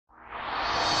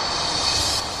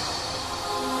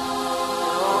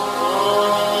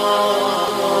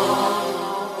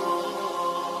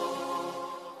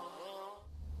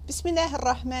Bismillah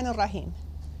ar-Rahman ar-Rahim.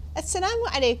 Assalamu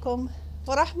alaikum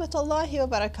wa rahmatullahi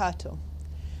wa barakatuh.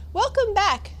 Welcome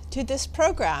back to this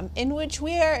program in which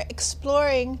we are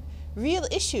exploring real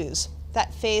issues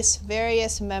that face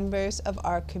various members of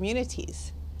our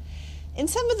communities. In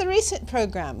some of the recent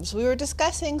programs, we were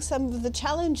discussing some of the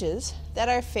challenges that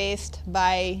are faced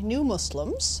by new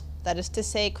Muslims, that is to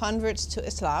say converts to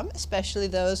Islam, especially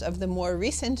those of the more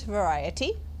recent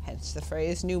variety, hence the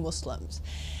phrase new Muslims.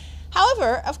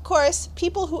 However, of course,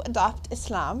 people who adopt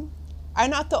Islam are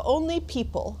not the only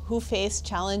people who face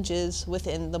challenges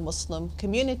within the Muslim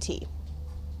community.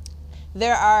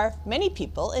 There are many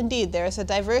people, indeed there is a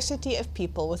diversity of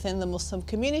people within the Muslim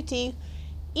community.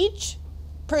 Each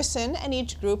person and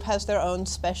each group has their own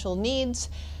special needs,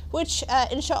 which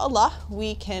inshallah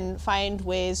we can find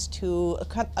ways to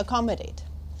accommodate.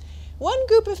 One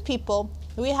group of people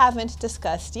we haven't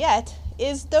discussed yet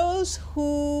is those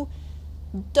who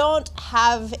don't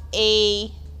have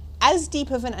as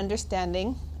deep of an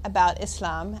understanding about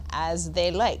Islam as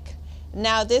they like.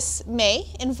 Now this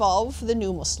may involve the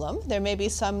new Muslim. There may be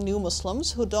some new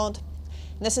Muslims who don't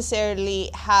necessarily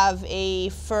have a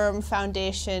firm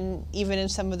foundation even in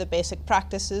some of the basic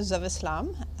practices of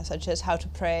Islam, such as how to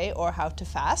pray or how to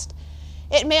fast.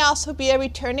 It may also be a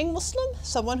returning Muslim,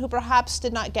 someone who perhaps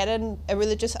did not get a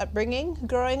religious upbringing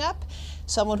growing up,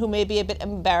 someone who may be a bit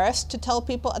embarrassed to tell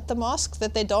people at the mosque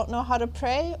that they don't know how to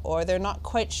pray, or they're not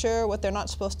quite sure what they're not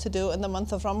supposed to do in the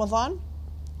month of Ramadan.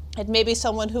 It may be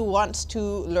someone who wants to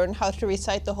learn how to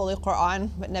recite the Holy Quran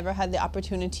but never had the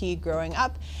opportunity growing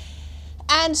up,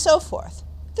 and so forth.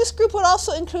 This group would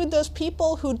also include those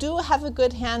people who do have a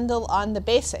good handle on the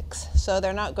basics, so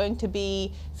they're not going to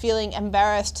be feeling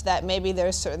embarrassed that maybe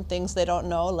there's certain things they don't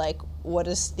know, like what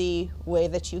is the way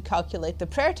that you calculate the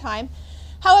prayer time.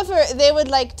 However, they would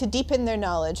like to deepen their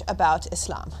knowledge about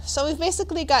Islam. So we've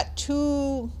basically got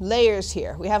two layers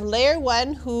here. We have layer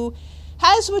one, who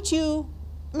has what you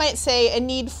might say a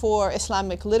need for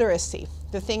Islamic literacy,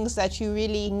 the things that you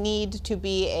really need to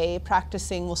be a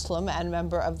practicing Muslim and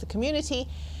member of the community.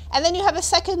 And then you have a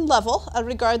second level,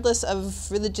 regardless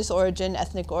of religious origin,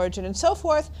 ethnic origin, and so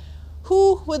forth,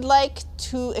 who would like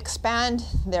to expand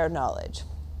their knowledge.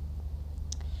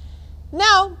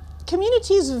 Now,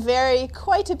 communities vary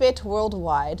quite a bit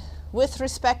worldwide with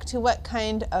respect to what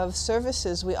kind of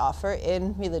services we offer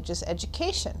in religious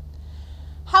education.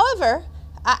 However,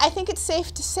 I think it's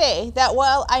safe to say that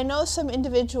while I know some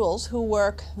individuals who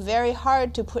work very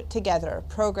hard to put together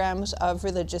programs of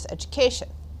religious education,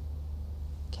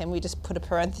 can we just put a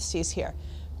parenthesis here?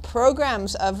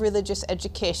 Programs of religious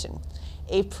education.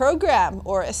 A program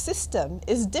or a system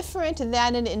is different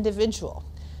than an individual.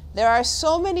 There are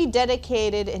so many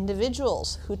dedicated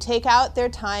individuals who take out their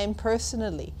time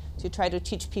personally to try to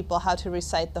teach people how to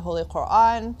recite the Holy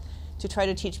Quran, to try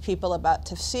to teach people about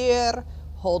tafsir,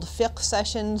 hold fiqh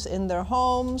sessions in their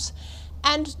homes,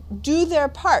 and do their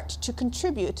part to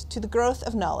contribute to the growth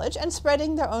of knowledge and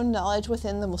spreading their own knowledge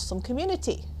within the Muslim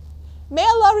community. May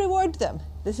Allah reward them.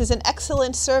 This is an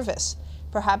excellent service.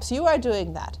 Perhaps you are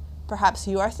doing that. Perhaps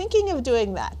you are thinking of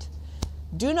doing that.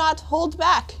 Do not hold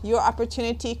back your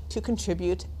opportunity to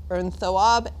contribute, earn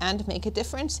thawab, and make a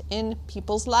difference in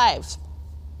people's lives.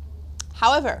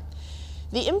 However,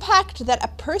 the impact that a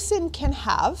person can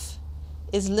have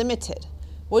is limited.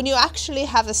 When you actually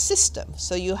have a system,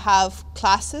 so you have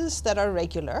classes that are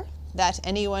regular, that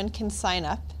anyone can sign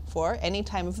up for any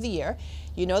time of the year.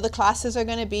 You know the classes are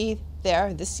going to be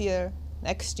there this year,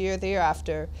 next year, the year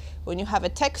after. When you have a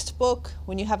textbook,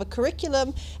 when you have a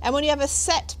curriculum, and when you have a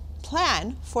set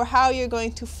plan for how you're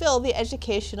going to fill the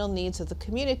educational needs of the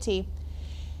community,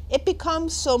 it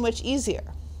becomes so much easier.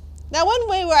 Now, one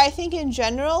way where I think in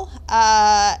general,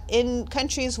 in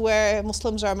countries where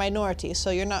Muslims are a minority,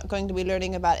 so you're not going to be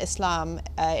learning about Islam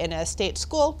in a state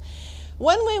school,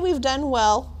 one way we've done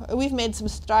well, or we've made some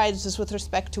strides, is with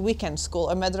respect to weekend school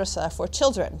or madrasa for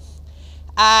children.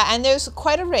 And there's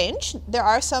quite a range. There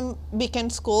are some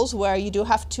weekend schools where you do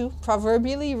have to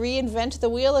proverbially reinvent the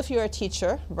wheel if you're a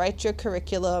teacher, write your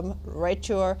curriculum, write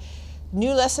your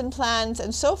new lesson plans,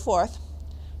 and so forth.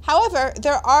 However,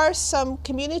 there are some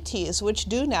communities which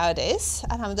do nowadays,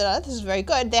 alhamdulillah, this is very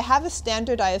good, they have a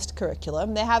standardized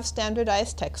curriculum, they have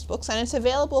standardized textbooks, and it's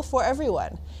available for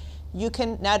everyone. You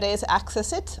can nowadays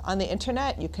access it on the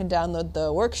internet, you can download the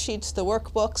worksheets, the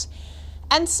workbooks.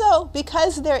 And so,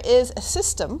 because there is a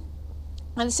system,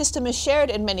 and the system is shared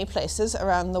in many places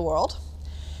around the world,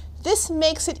 This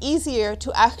makes it easier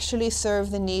to actually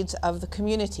serve the needs of the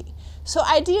community. So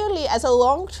ideally, as a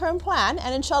long-term plan,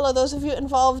 and inshallah those of you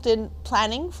involved in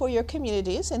planning for your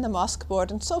communities in the mosque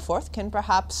board and so forth can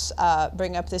perhaps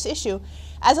bring up this issue.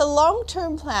 As a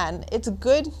long-term plan, it's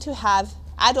good to have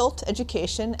adult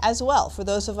education as well for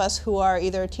those of us who are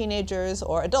either teenagers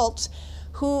or adults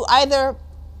who either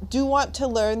do want to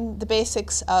learn the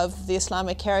basics of the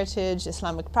Islamic heritage,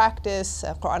 Islamic practice,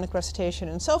 Quranic recitation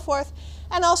and so forth,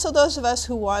 and also those of us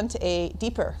who want a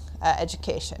deeper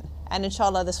education. And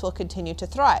inshallah this will continue to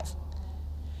thrive.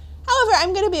 However,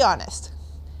 I'm going to be honest.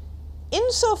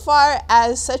 Insofar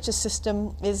as such a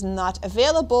system is not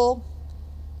available,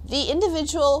 the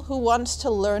individual who wants to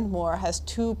learn more has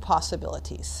two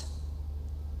possibilities.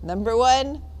 Number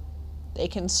one, they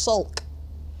can sulk.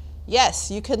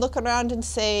 Yes, you can look around and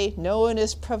say, no one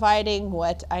is providing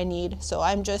what I need, so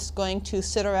I'm just going to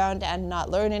sit around and not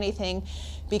learn anything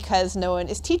because no one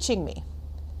is teaching me.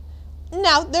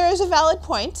 Now, there is a valid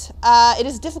point. It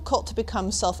is difficult to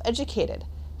become self-educated.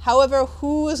 However,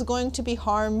 who is going to be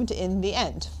harmed in the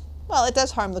end? Well, it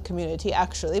does harm the community,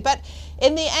 actually, but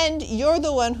in the end, you're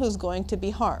the one who's going to be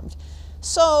harmed.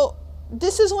 So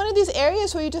this is one of these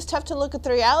areas where you just have to look at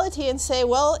the reality and say,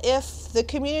 well, if the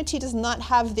community does not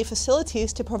have the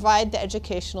facilities to provide the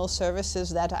educational services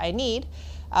that I need,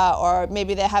 or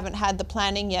maybe they haven't had the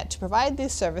planning yet to provide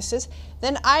these services,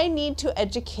 then I need to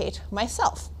educate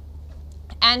myself.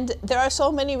 And there are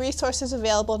so many resources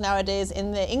available nowadays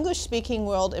in the English-speaking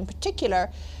world in particular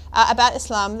about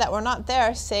Islam that were not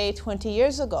there, say, 20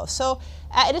 years ago. So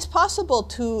it is possible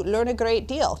to learn a great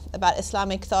deal about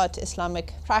Islamic thought,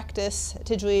 Islamic practice,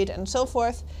 tajweed, and so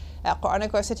forth,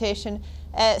 Quranic recitation,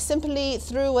 simply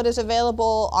through what is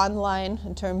available online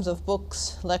in terms of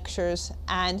books, lectures,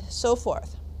 and so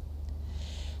forth.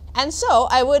 And so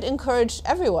I would encourage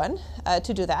everyone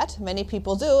to do that. Many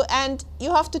people do, and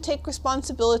you have to take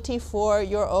responsibility for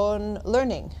your own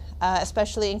learning,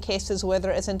 especially in cases where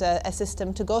there isn't a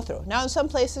system to go through. Now, in some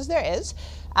places there is,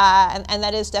 and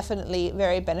that is definitely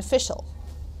very beneficial.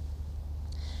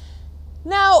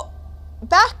 Now,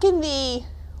 back in the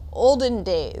olden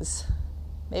days,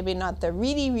 maybe not the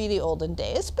really, really olden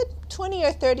days, but 20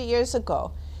 or 30 years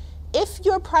ago, if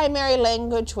your primary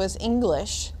language was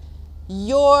English,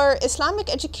 your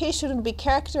Islamic education would be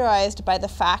characterized by the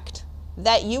fact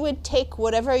that you would take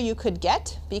whatever you could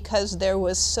get because there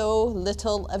was so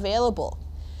little available.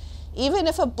 Even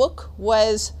if a book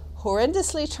was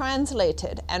horrendously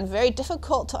translated and very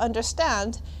difficult to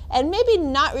understand and maybe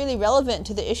not really relevant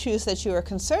to the issues that you were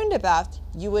concerned about,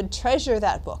 you would treasure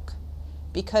that book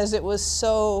because it was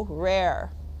so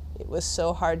rare. It was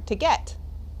so hard to get.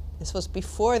 This was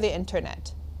before the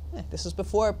internet. This was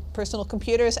before personal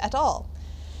computers at all.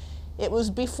 It was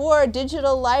before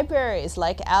digital libraries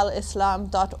like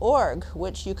alislam.org,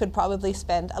 which you could probably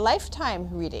spend a lifetime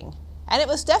reading. And it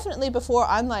was definitely before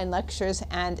online lectures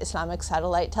and Islamic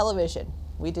satellite television.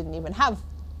 We didn't even have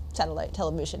satellite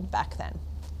television back then.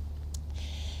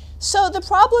 So the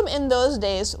problem in those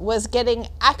days was getting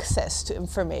access to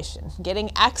information, getting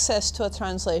access to a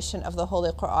translation of the Holy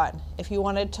Quran. If you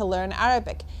wanted to learn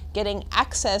Arabic, getting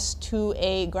access to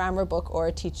a grammar book or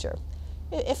a teacher.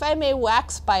 If I may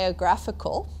wax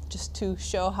biographical, just to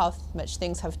show how much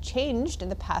things have changed in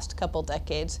the past couple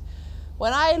decades,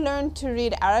 when I learned to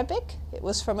read Arabic, it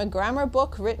was from a grammar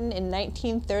book written in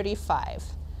 1935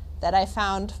 that I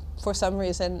found, for some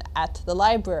reason, at the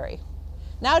library.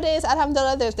 Nowadays,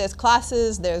 alhamdulillah, there's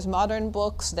classes, there's modern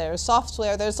books, there's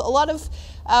software, there's a lot of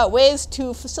ways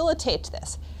to facilitate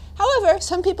this. However,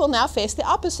 some people now face the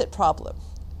opposite problem.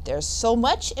 There's so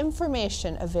much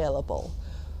information available.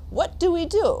 What do we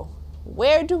do?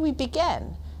 Where do we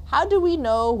begin? How do we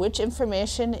know which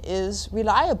information is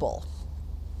reliable?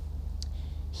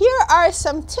 Here are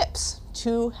some tips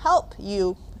to help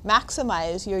you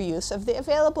maximize your use of the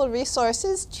available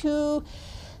resources to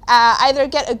either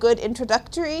get a good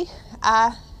introduction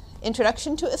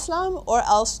to Islam or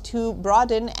else to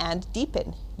broaden and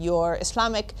deepen your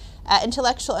Islamic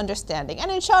intellectual understanding.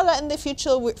 And inshallah, in the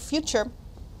future,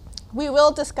 we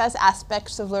will discuss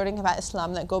aspects of learning about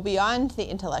Islam that go beyond the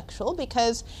intellectual,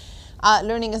 because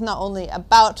learning is not only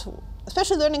about,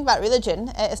 especially learning about religion,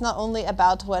 is not only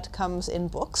about what comes in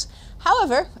books.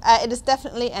 However, it is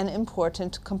definitely an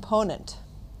important component.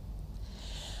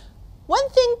 One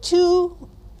thing to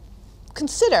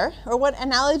consider, or what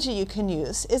analogy you can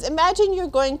use, is imagine you're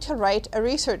going to write a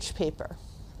research paper.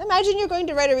 Imagine you're going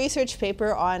to write a research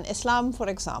paper on Islam, for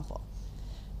example.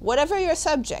 Whatever your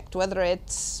subject, whether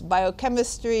it's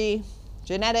biochemistry,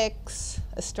 genetics,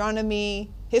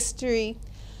 astronomy, history,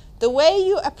 the way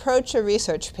you approach a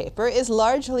research paper is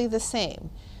largely the same.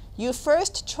 you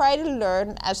first try to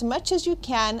learn as much as you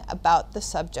can about the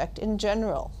subject in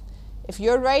general. If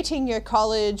you're writing your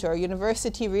college or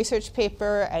university research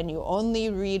paper and you only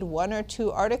read 1 or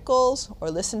 2 articles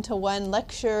or listen to one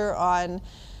lecture on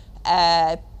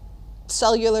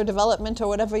cellular development or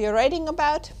whatever you're writing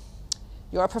about,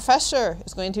 your professor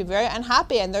is going to be very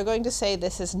unhappy and they're going to say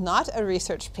this is not a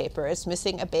research paper, it's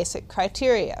missing a basic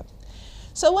criteria.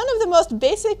 So one of the most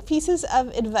basic pieces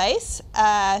of advice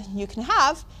you can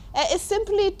have is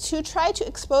simply to try to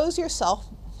expose yourself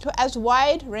to as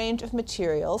wide range of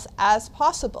materials as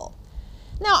possible.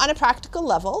 Now, on a practical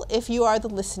level, if you are the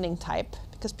listening type,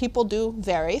 because people do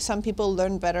vary, some people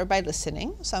learn better by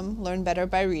listening, some learn better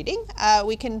by reading.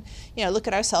 We can, look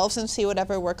at ourselves and see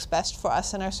whatever works best for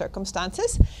us and our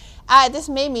circumstances. This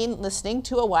may mean listening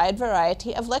to a wide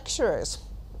variety of lecturers.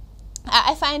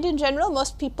 I find in general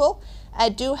most people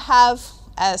do have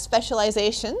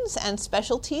specializations and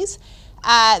specialties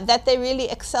that they really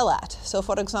excel at. So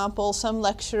for example, some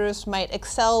lecturers might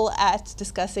excel at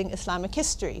discussing Islamic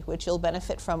history, which you'll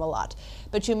benefit from a lot.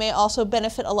 But you may also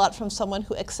benefit a lot from someone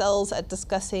who excels at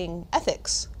discussing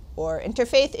ethics or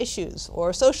interfaith issues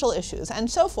or social issues and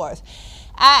so forth.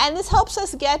 And this helps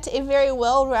us get a very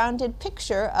well-rounded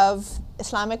picture of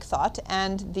Islamic thought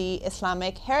and the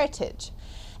Islamic heritage.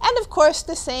 And of course,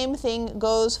 the same thing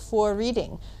goes for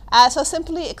reading. So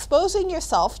simply exposing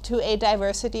yourself to a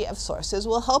diversity of sources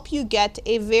will help you get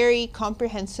a very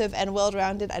comprehensive and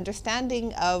well-rounded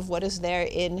understanding of what is there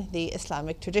in the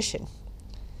Islamic tradition.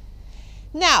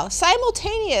 Now,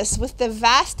 simultaneous with the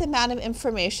vast amount of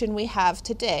information we have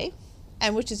today,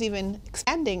 and which is even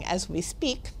expanding as we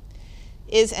speak,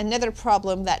 is another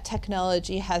problem that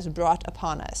technology has brought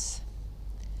upon us.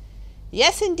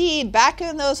 Yes, indeed, back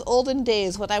in those olden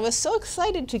days when I was so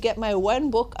excited to get my one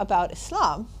book about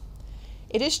Islam,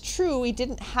 it is true we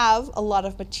didn't have a lot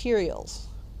of materials,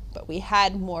 but we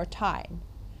had more time.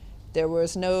 There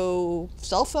was no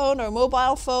cell phone or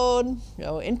mobile phone,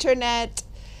 no internet.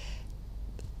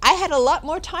 I had a lot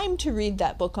more time to read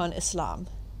that book on Islam.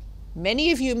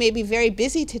 Many of you may be very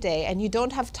busy today and you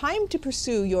don't have time to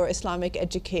pursue your Islamic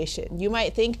education. You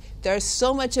might think there's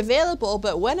so much available,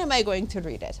 but when am I going to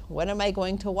read it? When am I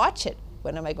going to watch it?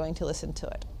 When am I going to listen to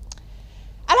it?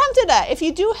 Alhamdulillah, if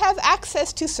you do have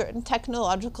access to certain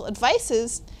technological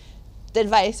devices,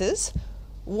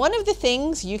 one of the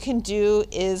things you can do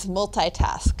is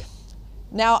multitask.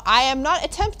 Now, I am not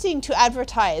attempting to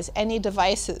advertise any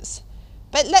devices,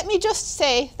 but let me just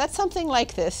say that something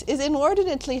like this is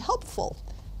inordinately helpful.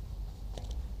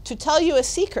 To tell you a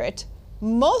secret,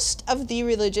 most of the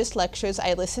religious lectures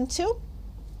I listen to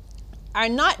are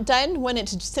not done when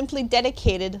it's simply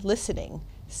dedicated listening,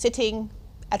 sitting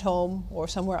at home or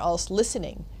somewhere else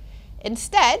listening.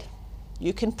 Instead,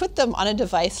 you can put them on a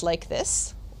device like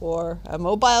this, or a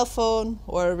mobile phone,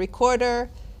 or a recorder.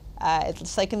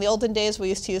 It's like in the olden days we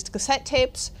used to use cassette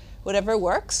tapes, whatever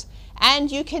works. And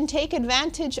you can take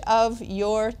advantage of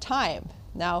your time.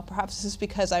 Now, perhaps this is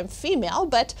because I'm female,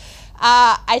 but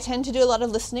I tend to do a lot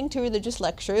of listening to religious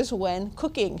lectures when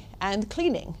cooking and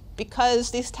cleaning, because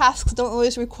these tasks don't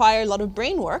always require a lot of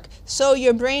brain work, so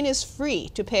your brain is free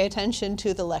to pay attention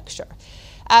to the lecture.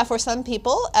 For some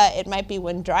people, it might be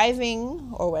when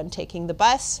driving or when taking the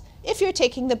bus. If you're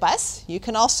taking the bus, you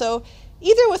can also,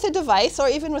 either with a device or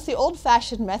even with the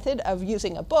old-fashioned method of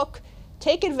using a book,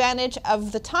 take advantage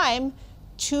of the time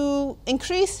to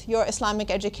increase your Islamic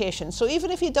education. So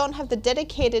even if you don't have the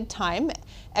dedicated time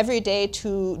every day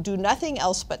to do nothing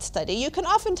else but study, you can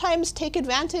oftentimes take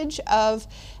advantage of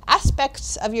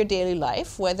aspects of your daily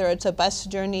life, whether it's a bus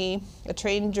journey, a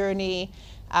train journey,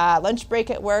 lunch break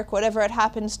at work, whatever it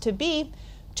happens to be,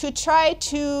 to try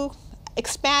to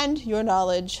expand your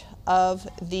knowledge of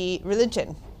the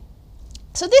religion.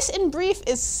 So this, in brief,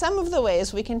 is some of the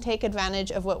ways we can take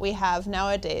advantage of what we have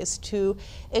nowadays to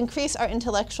increase our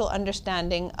intellectual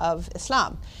understanding of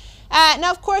Islam. Now,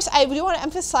 of course, I do want to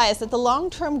emphasize that the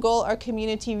long-term goal our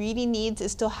community really needs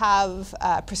is to have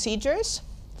procedures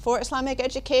for Islamic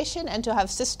education and to have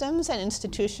systems and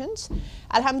institutions.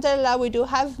 Alhamdulillah, we do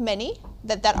have many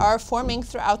that are forming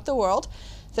throughout the world.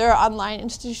 There are online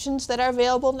institutions that are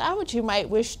available now, which you might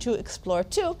wish to explore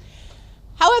too.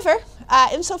 However,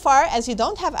 insofar as you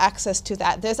don't have access to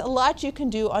that, there's a lot you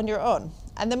can do on your own.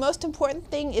 And the most important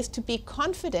thing is to be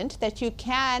confident that you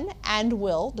can and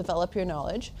will develop your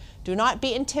knowledge. Do not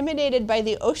be intimidated by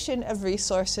the ocean of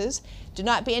resources. Do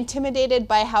not be intimidated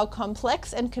by how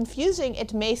complex and confusing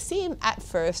it may seem at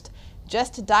first.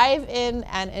 Just dive in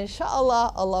and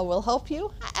inshallah, Allah will help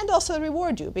you and also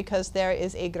reward you, because there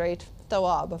is a great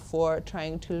muhtawa, before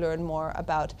trying to learn more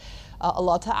about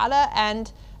Allah Ta'ala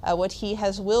and what He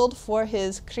has willed for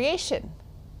His creation.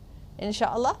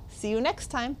 Inshallah, see you next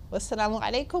time. Wassalamu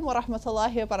alaikum wa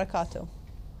rahmatullahi wa barakatuh.